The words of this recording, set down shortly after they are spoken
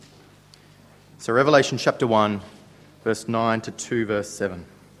So Revelation chapter 1, verse 9 to 2, verse 7.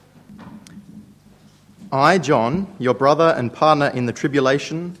 I, John, your brother and partner in the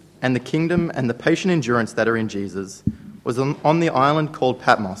tribulation and the kingdom and the patient endurance that are in Jesus, was on the island called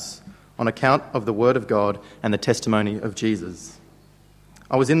Patmos on account of the word of God and the testimony of Jesus.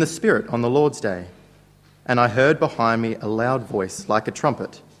 I was in the Spirit on the Lord's day, and I heard behind me a loud voice like a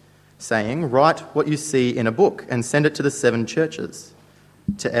trumpet, saying, "Write what you see in a book and send it to the 7 churches,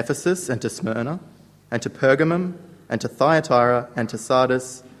 to Ephesus and to Smyrna and to Pergamum and to Thyatira and to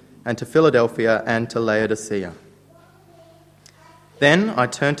Sardis and to Philadelphia and to Laodicea." Then I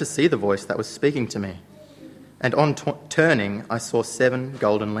turned to see the voice that was speaking to me, and on turning I saw 7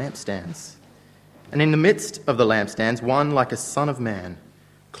 golden lampstands. And in the midst of the lampstands one like a son of man,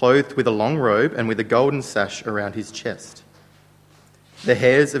 clothed with a long robe and with a golden sash around his chest. The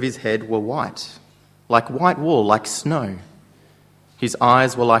hairs of his head were white, like white wool, like snow. His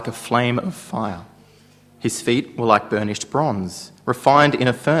eyes were like a flame of fire. His feet were like burnished bronze, refined in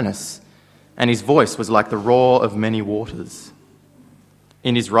a furnace, and his voice was like the roar of many waters.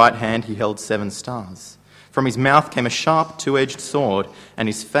 In his right hand he held 7 stars. From his mouth came a sharp 2-edged sword, and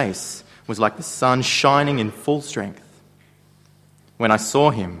his face was like the sun shining in full strength. When I saw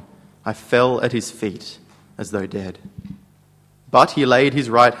him, I fell at his feet as though dead. But he laid his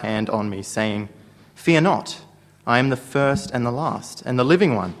right hand on me, saying, "Fear not, I am the first and the last, and the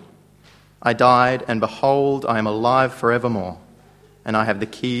living one. I died, and behold, I am alive forevermore, and I have the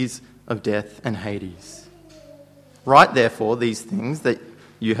keys of death and Hades. Write therefore these things that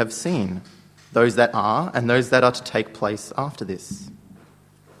you have seen, those that are, and those that are to take place after this.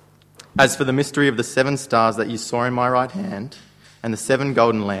 As for the mystery of the 7 stars that you saw in my right hand, and the 7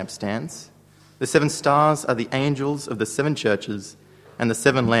 golden lampstands, the 7 stars are the angels of the 7 churches, and the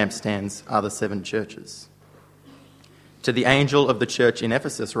 7 lampstands are the 7 churches. To the angel of the church in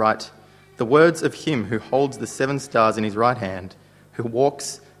Ephesus write, the words of him who holds the 7 stars in his right hand, who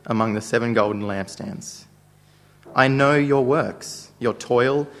walks among the 7 golden lampstands. I know your works, your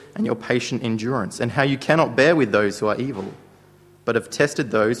toil and your patient endurance, and how you cannot bear with those who are evil, but have tested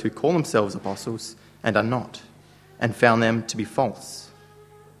those who call themselves apostles and are not, and found them to be false.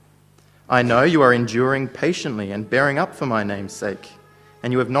 I know you are enduring patiently and bearing up for my name's sake,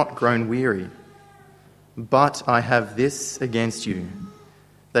 and you have not grown weary. But I have this against you,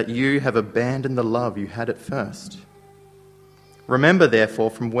 that you have abandoned the love you had at first. Remember, therefore,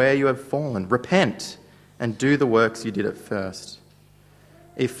 from where you have fallen, repent, and do the works you did at first.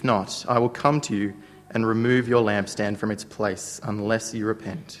 If not, I will come to you and remove your lampstand from its place, unless you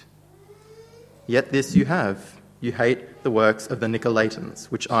repent. Yet this you have, you hate the works of the Nicolaitans,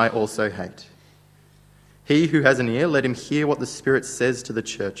 which I also hate. He who has an ear, let him hear what the Spirit says to the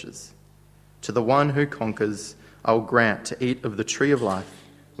churches. To the one who conquers, I will grant to eat of the tree of life,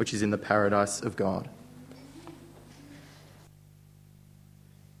 which is in the paradise of God.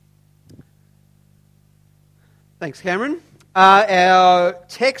 Thanks, Cameron. Our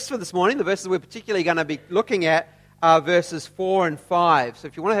text for this morning, the verses we're particularly going to be looking at, are verses 4 and 5. So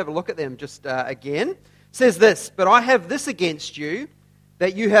if you want to have a look at them just again, says this, "But I have this against you,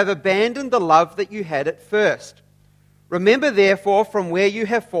 that you have abandoned the love that you had at first. Remember, therefore, from where you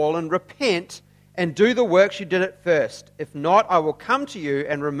have fallen, repent, and do the works you did at first. If not, I will come to you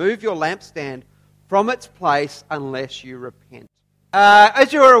and remove your lampstand from its place unless you repent."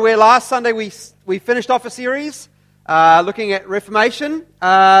 As you are aware, last Sunday we finished off a series looking at Reformation.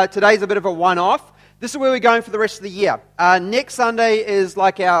 Today's a bit of a one-off. This is where we're going for the rest of the year. Next Sunday is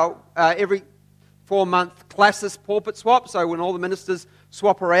like our every 4-month classis pulpit swap, so when all the ministers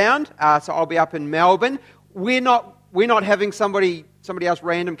swap around. So I'll be up in Melbourne. We're not having somebody else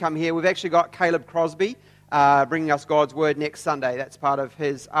random come here. We've actually got Caleb Crosby bringing us God's Word next Sunday. That's part of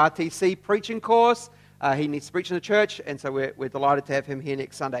his RTC preaching course. He needs to preach in the church, and so we're delighted to have him here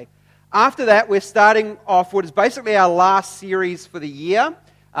next Sunday. After that, we're starting off what is basically our last series for the year.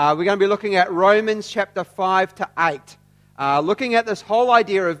 We're going to be looking at Romans chapter 5 to 8, looking at this whole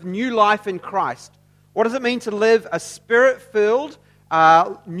idea of new life in Christ. What does it mean to live a Spirit-filled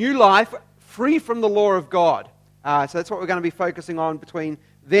new life free from the law of God? So that's what we're going to be focusing on between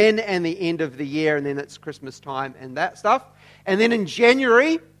then and the end of the year, and then it's Christmas time and that stuff. And then in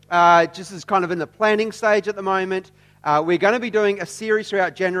January, just as kind of in the planning stage at the moment, we're going to be doing a series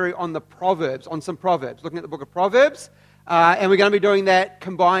throughout January on some Proverbs, looking at the book of Proverbs. And we're going to be doing that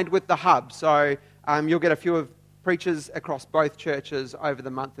combined with the Hub. So you'll get a few of preachers across both churches over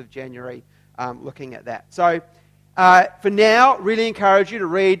the month of January looking at that. So for now, really encourage you to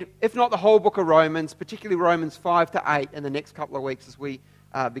read, if not the whole book of Romans, particularly Romans 5 to 8 in the next couple of weeks as we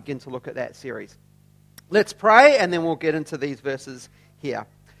begin to look at that series. Let's pray, and then we'll get into these verses here.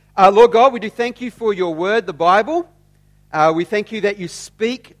 Lord God, we do thank you for your word, the Bible. We thank you that you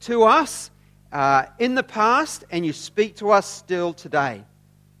speak to us in the past and you speak to us still today.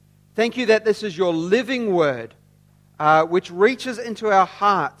 Thank you that this is your living word, which reaches into our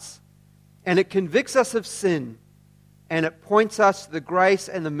hearts and it convicts us of sin and it points us to the grace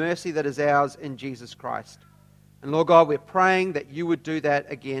and the mercy that is ours in Jesus Christ. And Lord God, we're praying that you would do that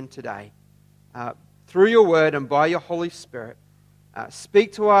again today. Through your word and by your Holy Spirit,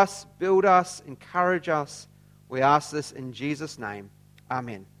 speak to us, build us, encourage us. We ask this in Jesus' name.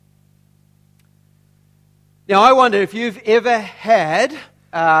 Amen. Now, I wonder if you've ever had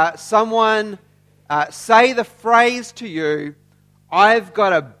someone say the phrase to you, "I've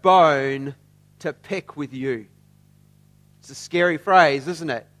got a bone to pick with you." It's a scary phrase, isn't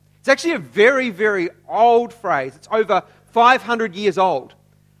it? It's actually a very, very old phrase. It's over 500 years old.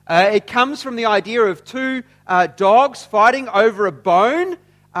 It comes from the idea of two dogs fighting over a bone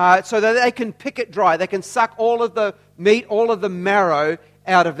so that they can pick it dry. They can suck all of the meat, all of the marrow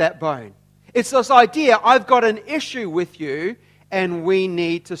out of that bone. It's this idea, I've got an issue with you and we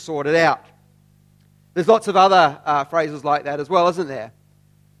need to sort it out. There's lots of other phrases like that as well, isn't there?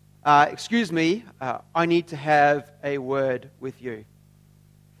 Excuse me, I need to have a word with you.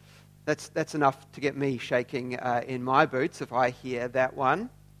 That's enough to get me shaking in my boots if I hear that one.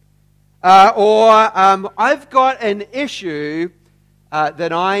 I've got an issue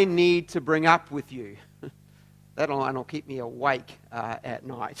that I need to bring up with you. That'll keep me awake at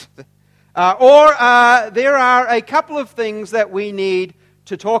night. There are a couple of things that we need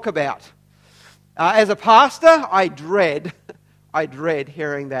to talk about. As a pastor, I dread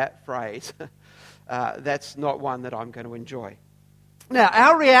hearing that phrase. That's not one that I'm going to enjoy. Now,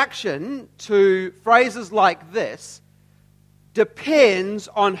 our reaction to phrases like this depends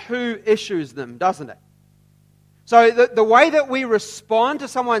on who issues them, doesn't it? So the way that we respond to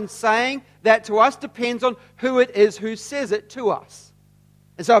someone saying that to us depends on who it is who says it to us.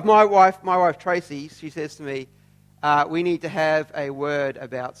 And so if my wife Tracy, she says to me, we need to have a word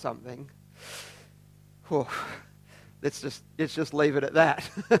about something. Whew, let's just leave it at that.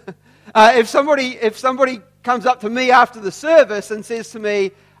 If somebody comes up to me after the service and says to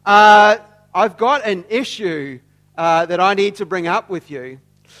me, I've got an issue that I need to bring up with you,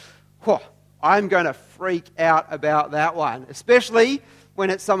 I'm going to freak out about that one, especially when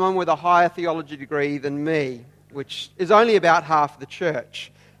it's someone with a higher theology degree than me, which is only about half the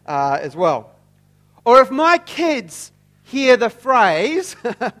church as well. Or if my kids hear the phrase,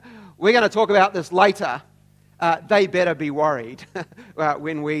 we're going to talk about this later, they better be worried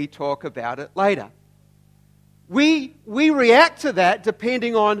when we talk about it later. We react to that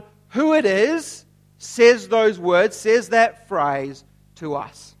depending on who it is says those words, says that phrase to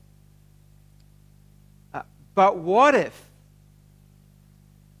us. But what if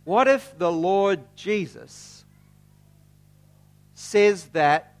the Lord Jesus says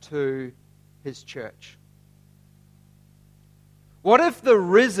that to his church? What if the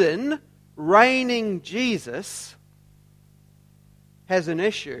risen, reigning Jesus has an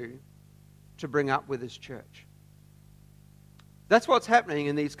issue to bring up with his church? That's what's happening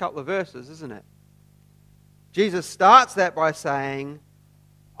in these couple of verses, isn't it? Jesus starts that by saying,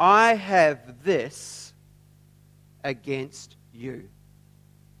 I have this against you.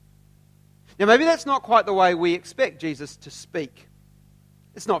 Now, maybe that's not quite the way we expect Jesus to speak.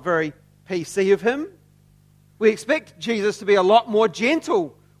 It's not very PC of him. We expect Jesus to be a lot more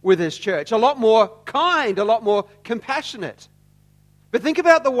gentle with his church, a lot more kind, a lot more compassionate. But think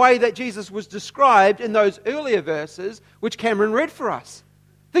about the way that Jesus was described in those earlier verses, which Cameron read for us.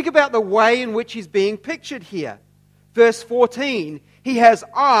 Think about the way in which he's being pictured here. Verse 14, he has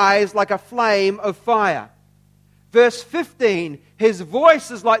eyes like a flame of fire. Verse 15, his voice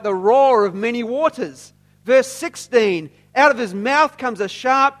is like the roar of many waters. Verse 16, out of his mouth comes a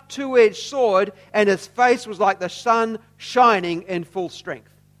sharp two-edged sword, and his face was like the sun shining in full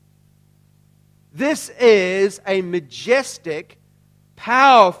strength. This is a majestic,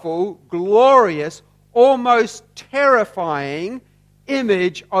 powerful, glorious, almost terrifying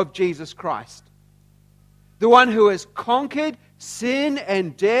image of Jesus Christ. The one who has conquered sin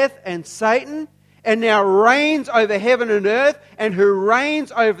and death and Satan, and now reigns over heaven and earth, and who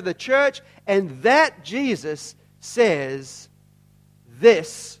reigns over the church. And that Jesus says,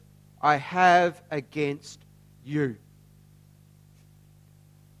 this I have against you.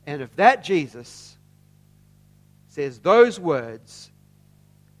 And if that Jesus says those words,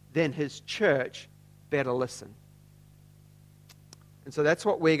 then his church better listen. And so that's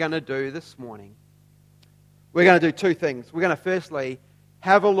what we're going to do this morning. We're going to do two things. We're going to firstly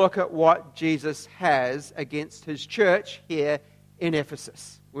have a look at what Jesus has against his church here in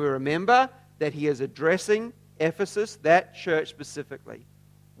Ephesus. We remember that he is addressing Ephesus, that church specifically.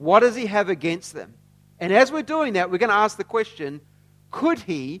 What does he have against them? And as we're doing that, we're going to ask the question, could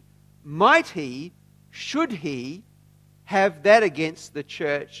he, might he, should he have that against the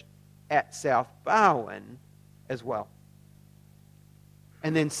church at South Barwon as well?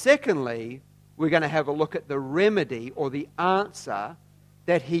 And then secondly, we're going to have a look at the remedy or the answer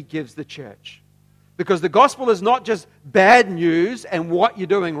that he gives the church. Because the gospel is not just bad news and what you're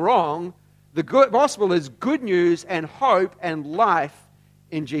doing wrong. The gospel is good news and hope and life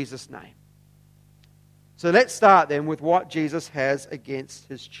in Jesus' name. So let's start then with what Jesus has against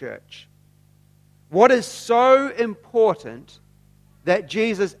his church. What is so important that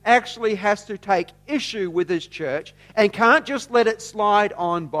Jesus actually has to take issue with his church and can't just let it slide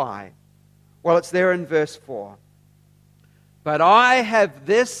on by? Well, it's there in verse 4. But I have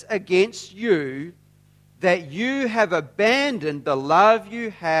this against you, that you have abandoned the love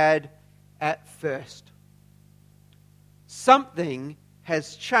you had at first. Something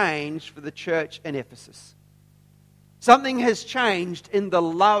has changed for the church in Ephesus. Something has changed in the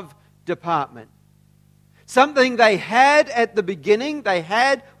love department. Something they had at the beginning, they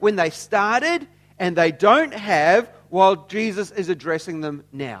had when they started, and they don't have while Jesus is addressing them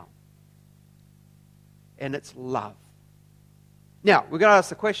now. And it's love. Now, we're going to ask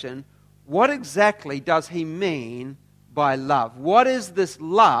the question, what exactly does he mean by love? What is this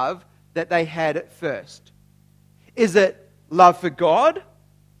love that they had at first? Is it love for God?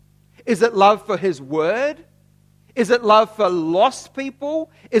 Is it love for his word? Is it love for lost people?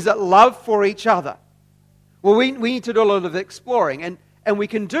 Is it love for each other? Well, we need to do a lot of exploring, and we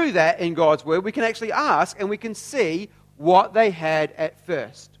can do that in God's word. We can actually ask, and we can see what they had at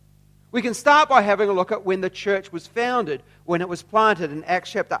first. We can start by having a look at when the church was founded, when it was planted in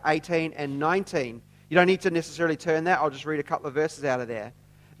Acts chapter 18 and 19. You don't need to necessarily turn that. I'll just read a couple of verses out of there.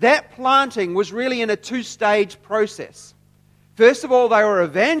 That planting was really in a two-stage process. First of all, they were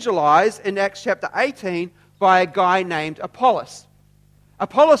evangelized in Acts chapter 18 by a guy named Apollos.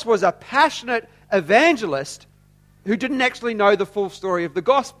 Apollos was a passionate evangelist who didn't actually know the full story of the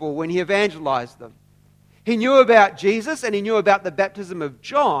gospel when he evangelized them. He knew about Jesus and he knew about the baptism of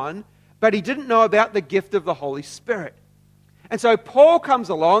John, but he didn't know about the gift of the Holy Spirit. And so Paul comes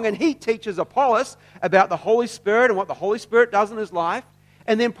along and he teaches Apollos about the Holy Spirit and what the Holy Spirit does in his life.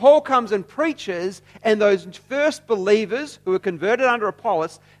 And then Paul comes and preaches, and those first believers who were converted under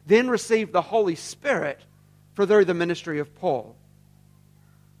Apollos then receive the Holy Spirit through the ministry of Paul.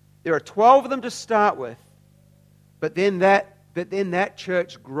 There are 12 of them to start with, but then that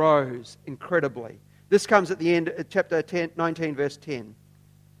church grows incredibly. This comes at the end of chapter 19, verse 10.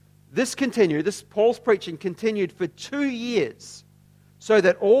 Paul's preaching continued for 2 years, so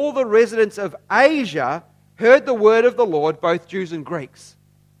that all the residents of Asia heard the word of the Lord, both Jews and Greeks.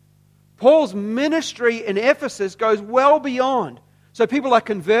 Paul's ministry in Ephesus goes well beyond. So people are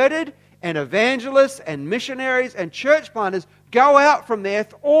converted, and evangelists and missionaries and church planters go out from there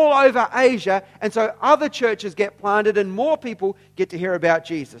all over Asia, and so other churches get planted and more people get to hear about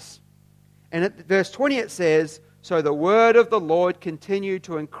Jesus. And at verse 20 it says, so the word of the Lord continued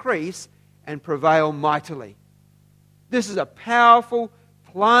to increase and prevail mightily. This is a powerful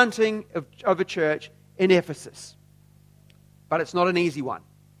planting of a church in Ephesus. But it's not an easy one.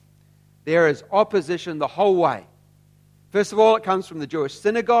 There is opposition the whole way. First of all, it comes from the Jewish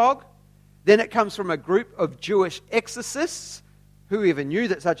synagogue. Then it comes from a group of Jewish exorcists who even knew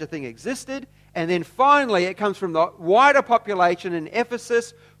that such a thing existed. And then finally, it comes from the wider population in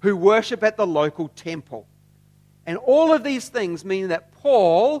Ephesus who worship at the local temple. And all of these things mean that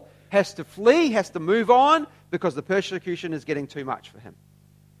Paul has to flee, has to move on, because the persecution is getting too much for him.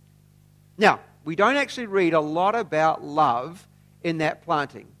 Now, we don't actually read a lot about love in that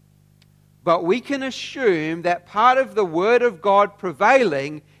planting. But we can assume that part of the word of God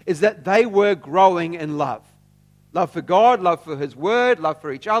prevailing is that they were growing in love. Love for God, love for his word, love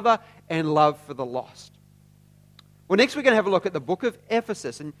for each other, and love for the lost. Well, next we're going to have a look at the book of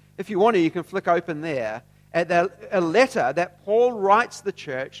Ephesus. And if you want to, you can flick open there at a letter that Paul writes the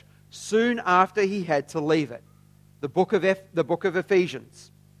church soon after he had to leave it. The book of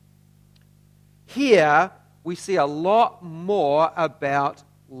Ephesians. Here we see a lot more about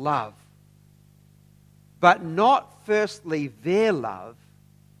love. But not firstly their love,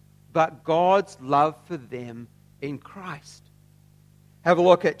 but God's love for them in Christ. Have a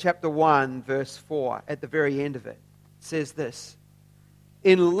look at chapter 1, verse 4, at the very end of it. It says this,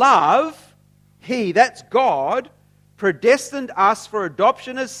 in love, he, that's God, predestined us for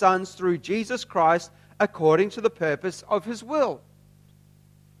adoption as sons through Jesus Christ according to the purpose of his will.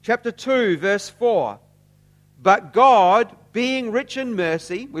 Chapter 2, verse 4, but God, being rich in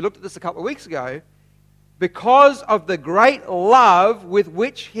mercy, we looked at this a couple of weeks ago, because of the great love with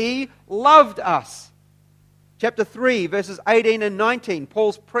which He loved us. Chapter 3, verses 18 and 19,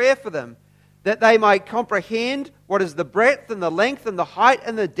 Paul's prayer for them, that they might comprehend what is the breadth and the length and the height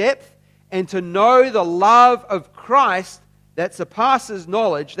and the depth, and to know the love of Christ that surpasses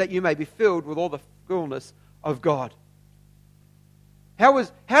knowledge, that you may be filled with all the fullness of God.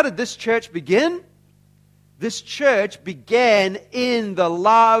 How did this church begin? This church began in the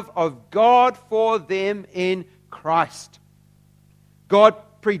love of God for them in Christ. God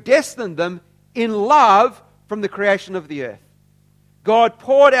predestined them in love from the creation of the earth. God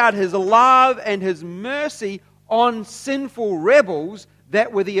poured out His love and His mercy on sinful rebels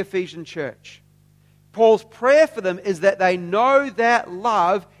that were the Ephesian church. Paul's prayer for them is that they know that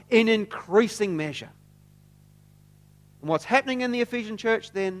love in increasing measure. And what's happening in the Ephesian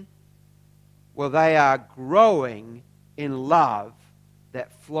church then? Well, they are growing in love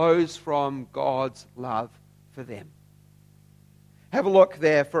that flows from God's love for them. Have a look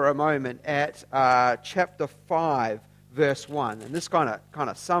there for a moment at chapter 5, verse 1. And this kind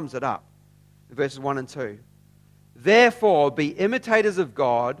of sums it up. Verses 1 and 2. Therefore, be imitators of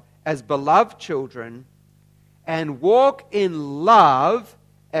God as beloved children, and walk in love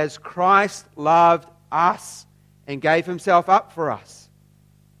as Christ loved us and gave Himself up for us.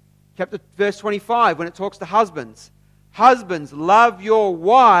 Verse 25, when it talks to husbands. Husbands, love your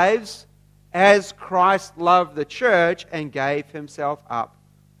wives as Christ loved the church and gave Himself up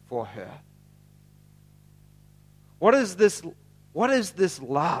for her. What is this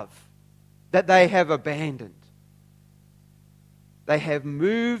love that they have abandoned? They have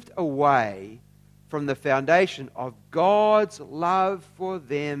moved away from the foundation of God's love for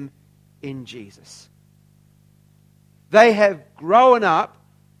them in Jesus. They have grown up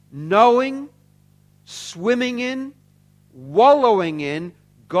knowing, swimming in, wallowing in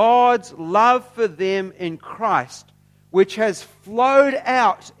God's love for them in Christ, which has flowed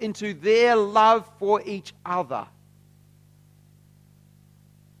out into their love for each other.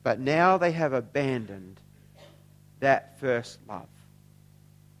 But now they have abandoned that first love.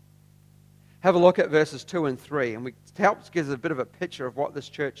 Have a look at verses 2 and 3, and it helps give us a bit of a picture of what this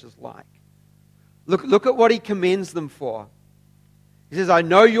church is like. Look at what he commends them for. He says, I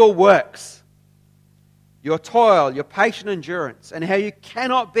know your works, your toil, your patient endurance, and how you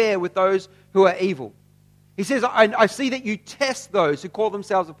cannot bear with those who are evil. He says, I see that you test those who call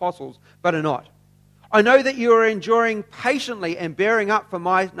themselves apostles, but are not. I know that you are enduring patiently and bearing up for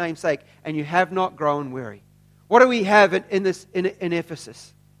my name's sake, and you have not grown weary. What do we have in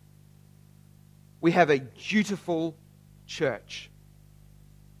Ephesus? We have a dutiful church.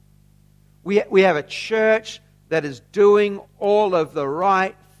 We have a church that is doing all of the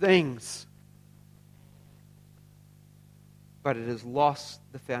right things. But it has lost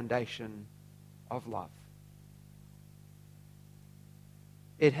the foundation of love.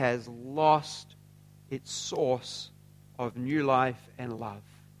 It has lost its source of new life and love.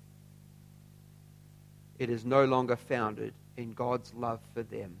 It is no longer founded in God's love for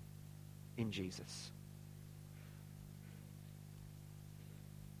them in Jesus.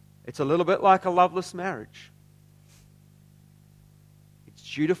 It's a little bit like a loveless marriage. It's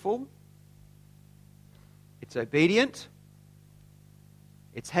dutiful. It's obedient.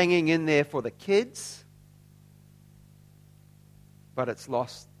 It's hanging in there for the kids. But it's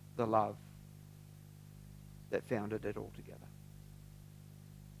lost the love that founded it all together.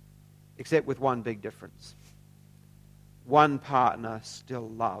 Except with one big difference. One partner still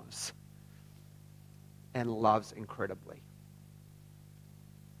loves, and loves incredibly.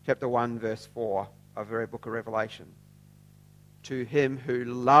 Chapter 1, verse 4 of the very book of Revelation. To Him who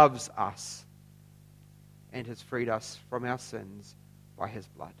loves us and has freed us from our sins by His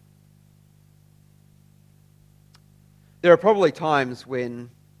blood. There are probably times when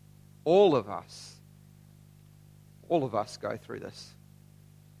all of us go through this.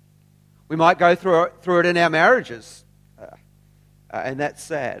 We might go through it in our marriages, and that's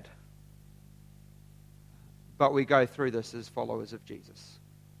sad. But we go through this as followers of Jesus.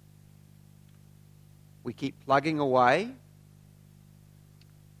 We keep plugging away.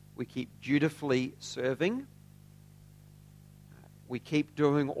 We keep dutifully serving. We keep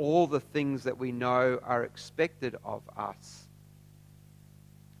doing all the things that we know are expected of us.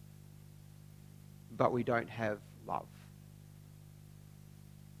 But we don't have love.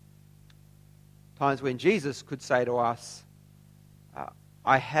 Times when Jesus could say to us,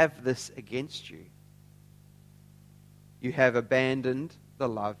 I have this against you. You have abandoned the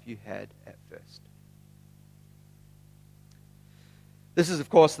love you had at first. This is, of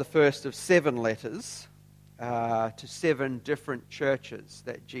course, the first of 7 letters to 7 different churches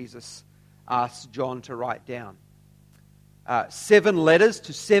that Jesus asked John to write down. 7 letters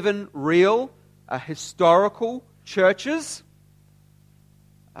to 7 real historical churches,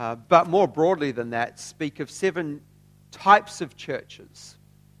 but more broadly than that, speak of 7 types of churches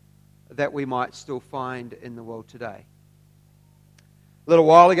that we might still find in the world today. A little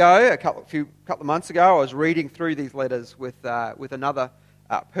while ago, a couple of months ago, I was reading through these letters with another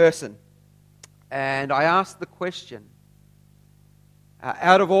person, and I asked the question,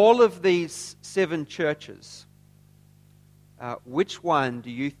 out of all of these 7 churches, which one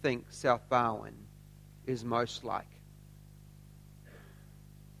do you think South Barwon is most like?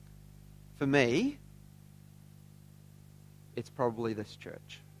 For me, it's probably this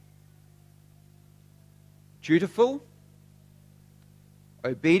church. Dutiful,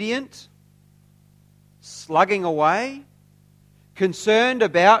 obedient, slugging away, concerned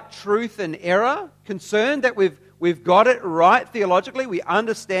about truth and error, concerned that we've got it right theologically, we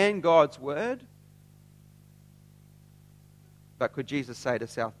understand God's word. But could Jesus say to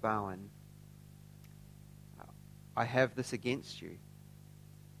South Barwon, I have this against you.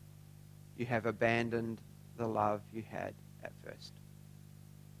 You have abandoned the love you had at first.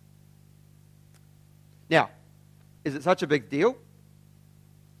 Now, is it such a big deal?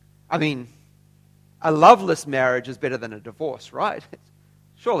 I mean, a loveless marriage is better than a divorce, right?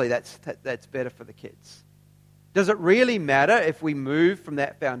 Surely that's better for the kids. Does it really matter if we move from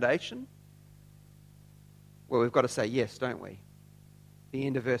that foundation? Well, we've got to say yes, don't we? The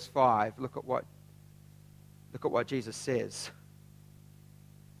end of verse 5, look at what Jesus says.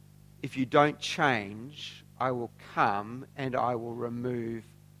 If you don't change, I will come and I will remove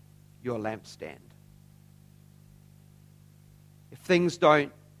your lampstand. If things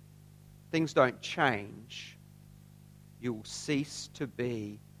don't change, you will cease to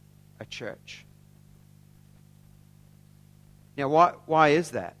be a church. Now, why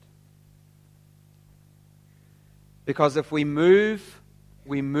is that? Because if we move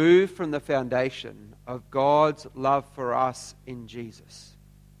from the foundation of God's love for us in Jesus,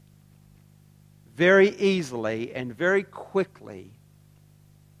 very easily and very quickly,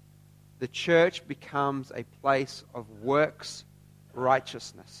 the church becomes a place of works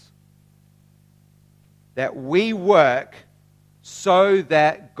righteousness. That we work so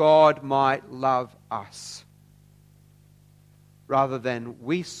that God might love us, rather than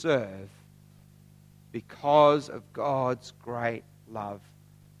we serve because of God's great love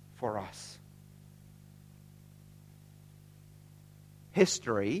for us.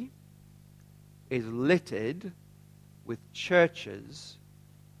 History is littered with churches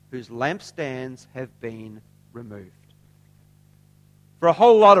whose lampstands have been removed. For a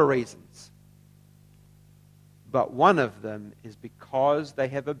whole lot of reasons. But one of them is because they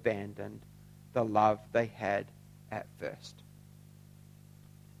have abandoned the love they had at first.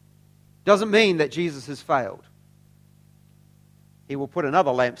 Doesn't mean that Jesus has failed. He will put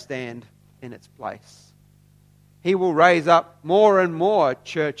another lampstand in its place. He will raise up more and more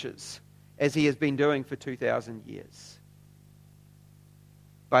churches, as he has been doing for 2,000 years.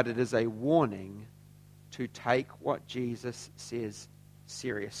 But it is a warning to take what Jesus says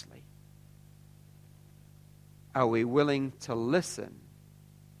seriously. Are we willing to listen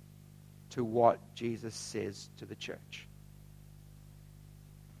to what Jesus says to the church?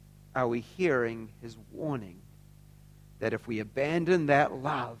 Are we hearing his warning that if we abandon that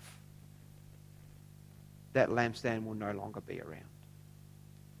love, that lampstand will no longer be around?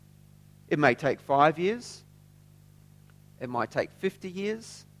 It may take 5 years. It might take 50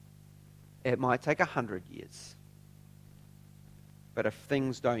 years. It might take 100 years. But if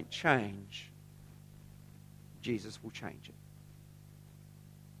things don't change, Jesus will change it.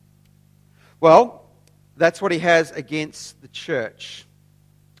 Well, that's what he has against the church.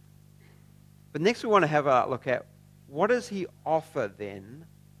 But next we want to have a look at what does he offer then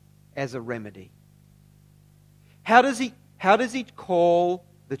as a remedy? How does he call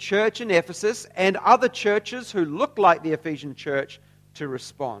the church in Ephesus and other churches who look like the Ephesian church to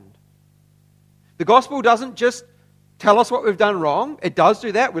respond? The gospel doesn't just tell us what we've done wrong. It does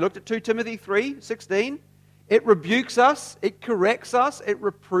do that. We looked at 2 Timothy 3:16. It rebukes us, it corrects us, it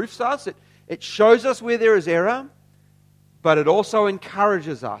reproofs us, it shows us where there is error, but it also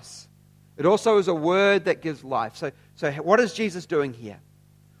encourages us. It also is a word that gives life. So what is Jesus doing here?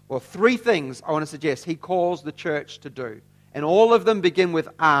 Well, 3 things I want to suggest he calls the church to do. And all of them begin with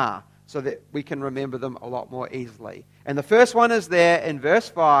R, so that we can remember them a lot more easily. And the first one is there in verse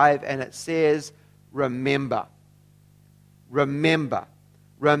 5, and it says, remember. Remember.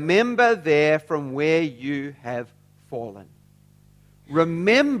 Remember there from where you have fallen.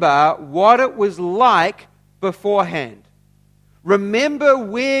 Remember what it was like beforehand. Remember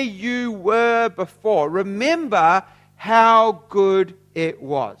where you were before. Remember how good it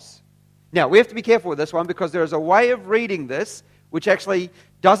was. Now, we have to be careful with this one because there is a way of reading this which actually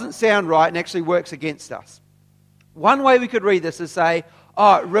doesn't sound right and actually works against us. One way we could read this is say,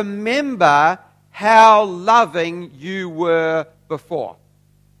 remember how loving you were before.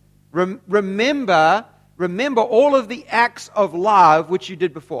 Remember all of the acts of love which you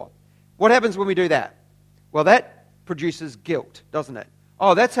did before. What happens when we do that? Well, that produces guilt, doesn't it?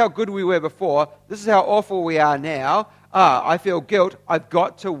 Oh, that's how good we were before. This is how awful we are now. I feel guilt. I've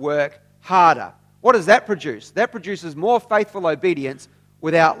got to work harder. What does that produce? That produces more faithful obedience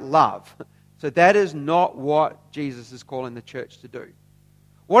without love. So that is not what Jesus is calling the church to do.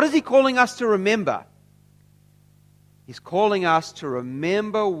 What is he calling us to remember? He's calling us to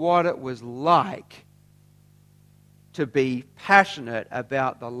remember what it was like to be passionate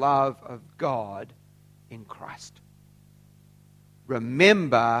about the love of God in Christ.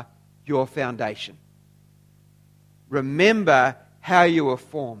 Remember your foundation. Remember how you were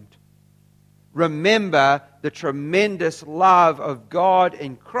formed. Remember the tremendous love of God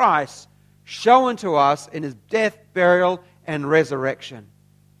in Christ shown to us in His death, burial, and resurrection.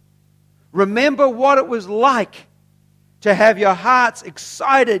 Remember what it was like to have your hearts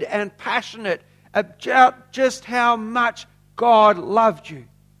excited and passionate about just how much God loved you.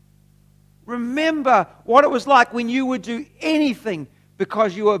 Remember what it was like when you would do anything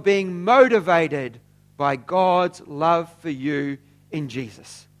because you were being motivated by God's love for you in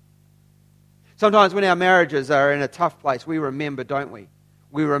Jesus. Sometimes when our marriages are in a tough place, we remember, don't we?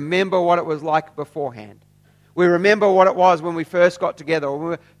 We remember what it was like beforehand. We remember what it was when we first got together, or when we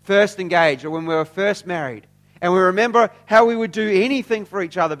were first engaged, or when we were first married. And we remember how we would do anything for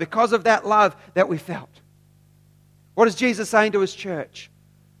each other because of that love that we felt. What is Jesus saying to His church?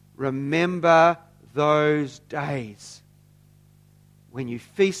 Remember those days when you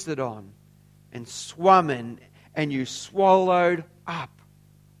feasted on and swum in and you swallowed up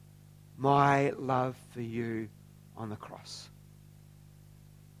my love for you on the cross.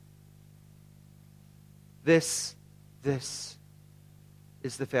 This is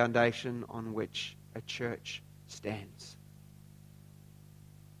the foundation on which a church stands.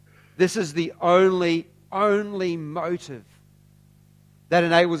 This is the only motive that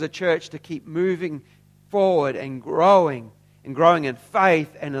enables a church to keep moving forward and growing in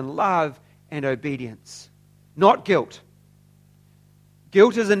faith and in love and obedience. Not guilt.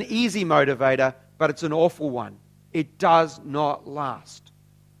 Guilt is an easy motivator, but it's an awful one. It does not last.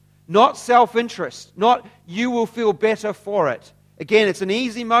 Not self-interest. Not you will feel better for it. Again, it's an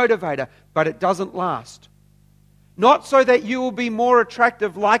easy motivator, but it doesn't last. Not so that you will be more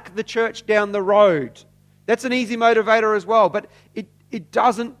attractive like the church down the road. That's an easy motivator as well, but it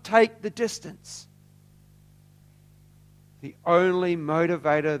doesn't take the distance. The only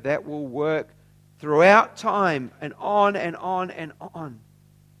motivator that will work throughout time and on and on and on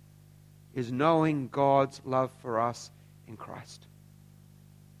is knowing God's love for us in Christ.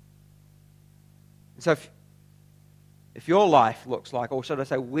 And so if your life looks like, or should I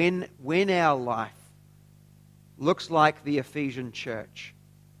say when our life looks like the Ephesian church,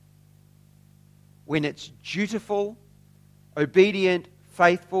 when it's dutiful, obedient,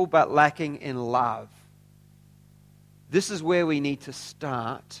 faithful, but lacking in love, this is where we need to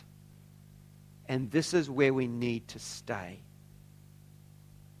start, and this is where we need to stay.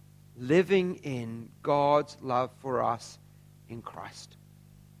 Living in God's love for us in Christ.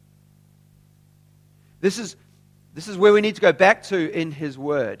 This is where we need to go back to in His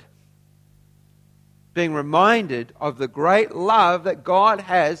Word. Being reminded of the great love that God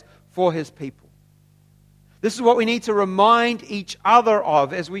has for His people. This is what we need to remind each other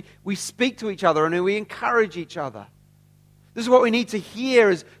of as we speak to each other and we encourage each other. This is what we need to hear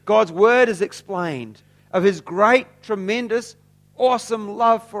as God's Word is explained of His great, tremendous, awesome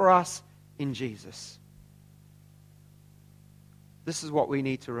love for us in Jesus. This is what we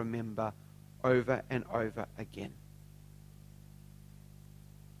need to remember over and over again.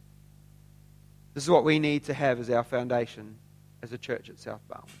 This is what we need to have as our foundation as a church at South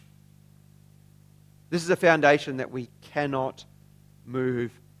Barwon. This is a foundation that we cannot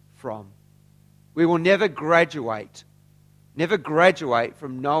move from. We will never graduate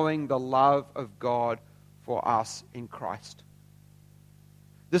from knowing the love of God for us in Christ.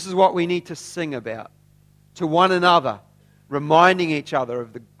 This is what we need to sing about to one another, reminding each other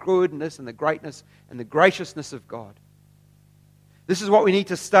of the goodness and the greatness and the graciousness of God. This is what we need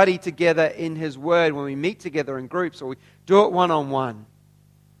to study together in His Word when we meet together in groups or we do it one-on-one,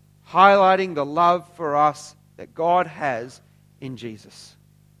 highlighting the love for us that God has in Jesus.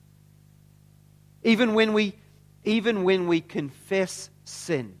 Even when we confess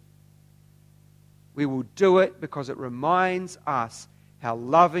sin, we will do it because it reminds us how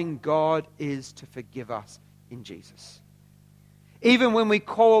loving God is to forgive us in Jesus. Even when we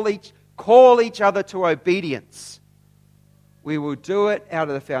call each other to obedience, we will do it out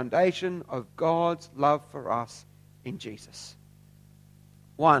of the foundation of God's love for us in Jesus.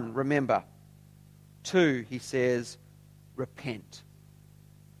 1, remember. 2, he says, repent.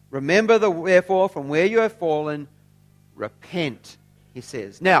 Remember therefore from where you have fallen, repent, he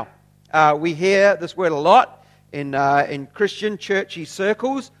says. Now, we hear this word a lot in Christian churchy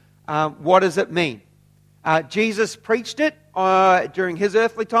circles. What does it mean? Jesus preached it during his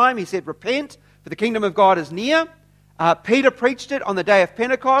earthly time. He said, repent, for the kingdom of God is near. Peter preached it on the day of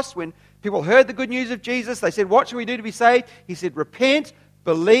Pentecost when people heard the good news of Jesus. They said, what should we do to be saved? He said, repent,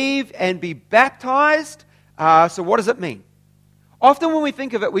 believe, and be baptized. So what does it mean? Often when we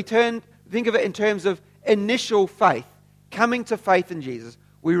think of it, we think of it in terms of initial faith, coming to faith in Jesus.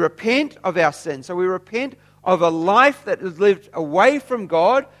 We repent of our sin. So we repent of a life that is lived away from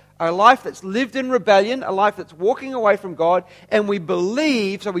God, a life that's lived in rebellion, a life that's walking away from God, and we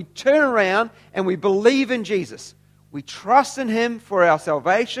believe, so we turn around and we believe in Jesus. We trust in Him for our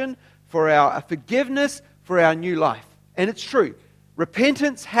salvation, for our forgiveness, for our new life. And it's true.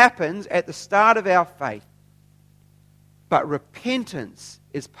 Repentance happens at the start of our faith. But repentance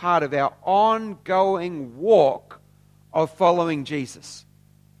is part of our ongoing walk of following Jesus.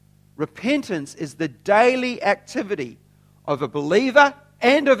 Repentance is the daily activity of a believer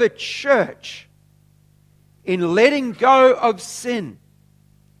and of a church in letting go of sin,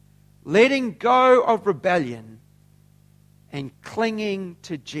 letting go of rebellion, and clinging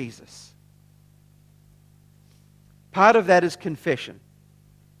to Jesus. Part of that is confession.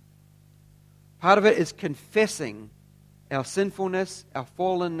 Part of it is confessing our sinfulness, our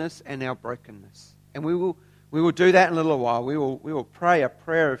fallenness, and our brokenness. And we will do that in a little while. We will pray a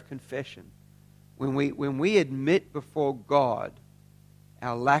prayer of confession when we admit before God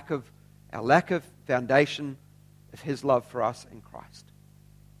our lack of foundation of His love for us in Christ.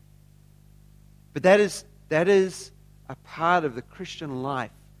 But that is a part of the Christian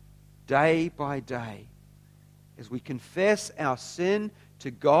life, day by day, as we confess our sin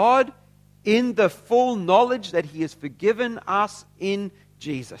to God in the full knowledge that He has forgiven us in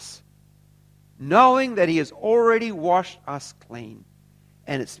Jesus, knowing that He has already washed us clean,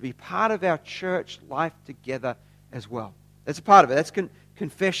 and it's to be part of our church life together as well. That's a part of it. That's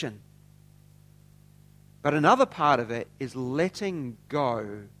confession. But another part of it is letting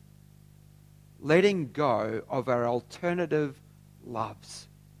go of our alternative loves,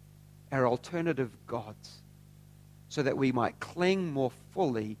 our alternative gods, so that we might cling more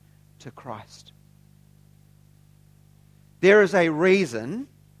fully to Christ. There is a reason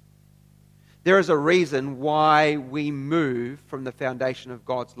why we move from the foundation of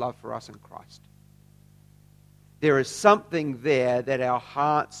God's love for us in Christ. There is something there that our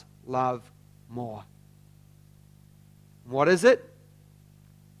hearts love more. What is it?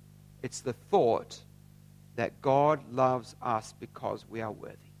 It's the thought that God loves us because we are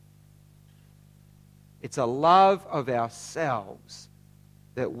worthy. It's a love of ourselves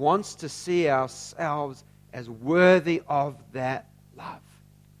that wants to see ourselves as worthy of that love.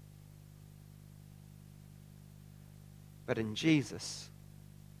 But in Jesus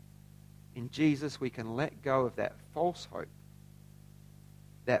we can let go of that false hope,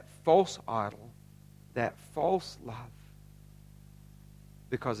 that false idol, that false love.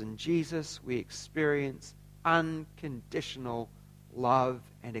 Because in Jesus we experience unconditional love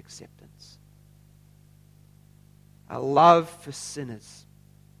and acceptance. A love for sinners.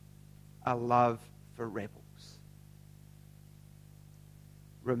 A love for rebels.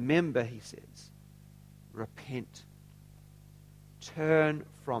 Remember, he says, repent. Turn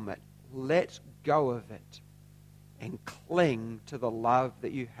from it. Let go of it. And cling to the love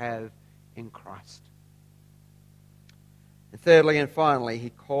that you have in Christ. And thirdly and finally, he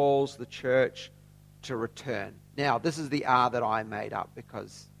calls the church to return. Now, this is the R that I made up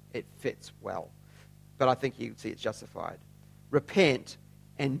because it fits well. But I think you can see it's justified. Repent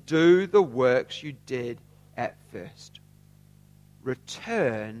and do the works you did at first.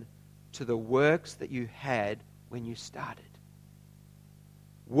 Return to the works that you had when you started.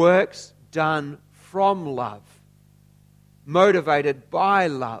 Works done from love, motivated by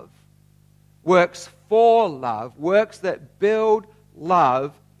love, works for love, works that build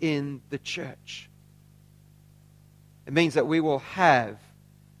love in the church. It means that we will have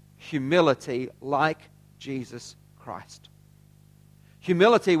humility like Jesus Christ.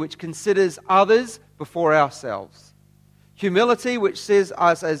 Humility which considers others before ourselves. Humility, which says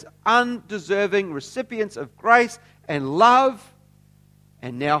us as undeserving recipients of grace and love,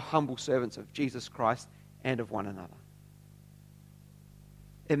 and now humble servants of Jesus Christ and of one another.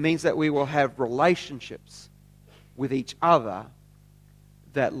 It means that we will have relationships with each other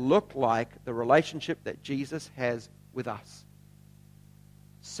that look like the relationship that Jesus has with us.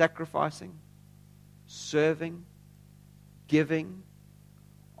 Sacrificing, serving, giving,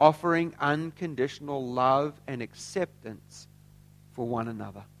 offering unconditional love and acceptance for one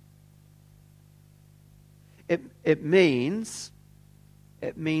another. It means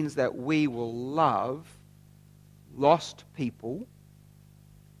that we will love lost people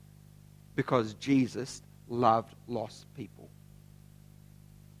because Jesus loved lost people.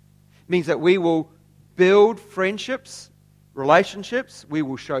 It means that we will build friendships, relationships. We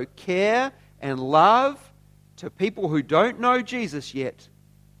will show care and love to people who don't know Jesus yet,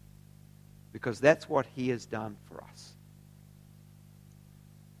 because that's what He has done for us.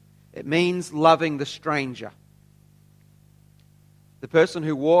 It means loving the stranger. The person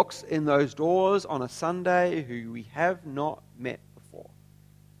who walks in those doors on a Sunday who we have not met before.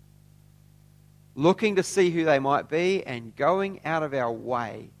 Looking to see who they might be and going out of our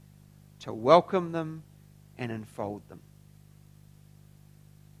way to welcome them and enfold them.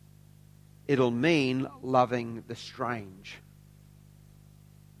 It'll mean loving the strange.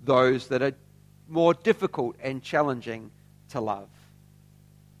 Those that are more difficult and challenging to love.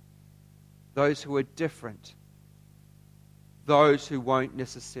 Those who are different. Those who won't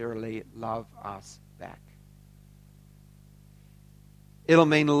necessarily love us back. It'll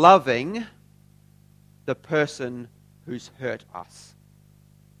mean loving the person who's hurt us.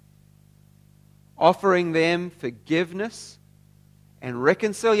 Offering them forgiveness and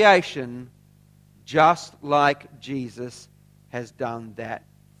reconciliation just like Jesus has done that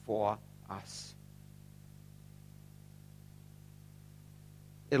for us.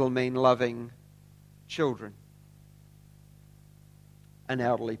 It'll mean loving children and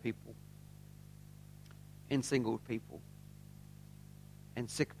elderly people and single people and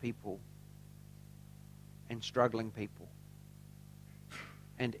sick people and struggling people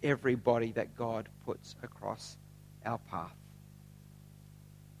and everybody that God puts across our path.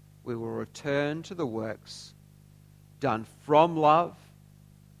 We will return to the works done from love,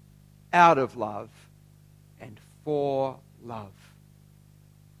 out of love, and for love.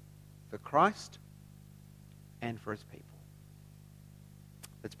 For Christ and for His people.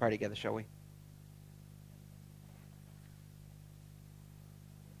 Let's pray together, shall we?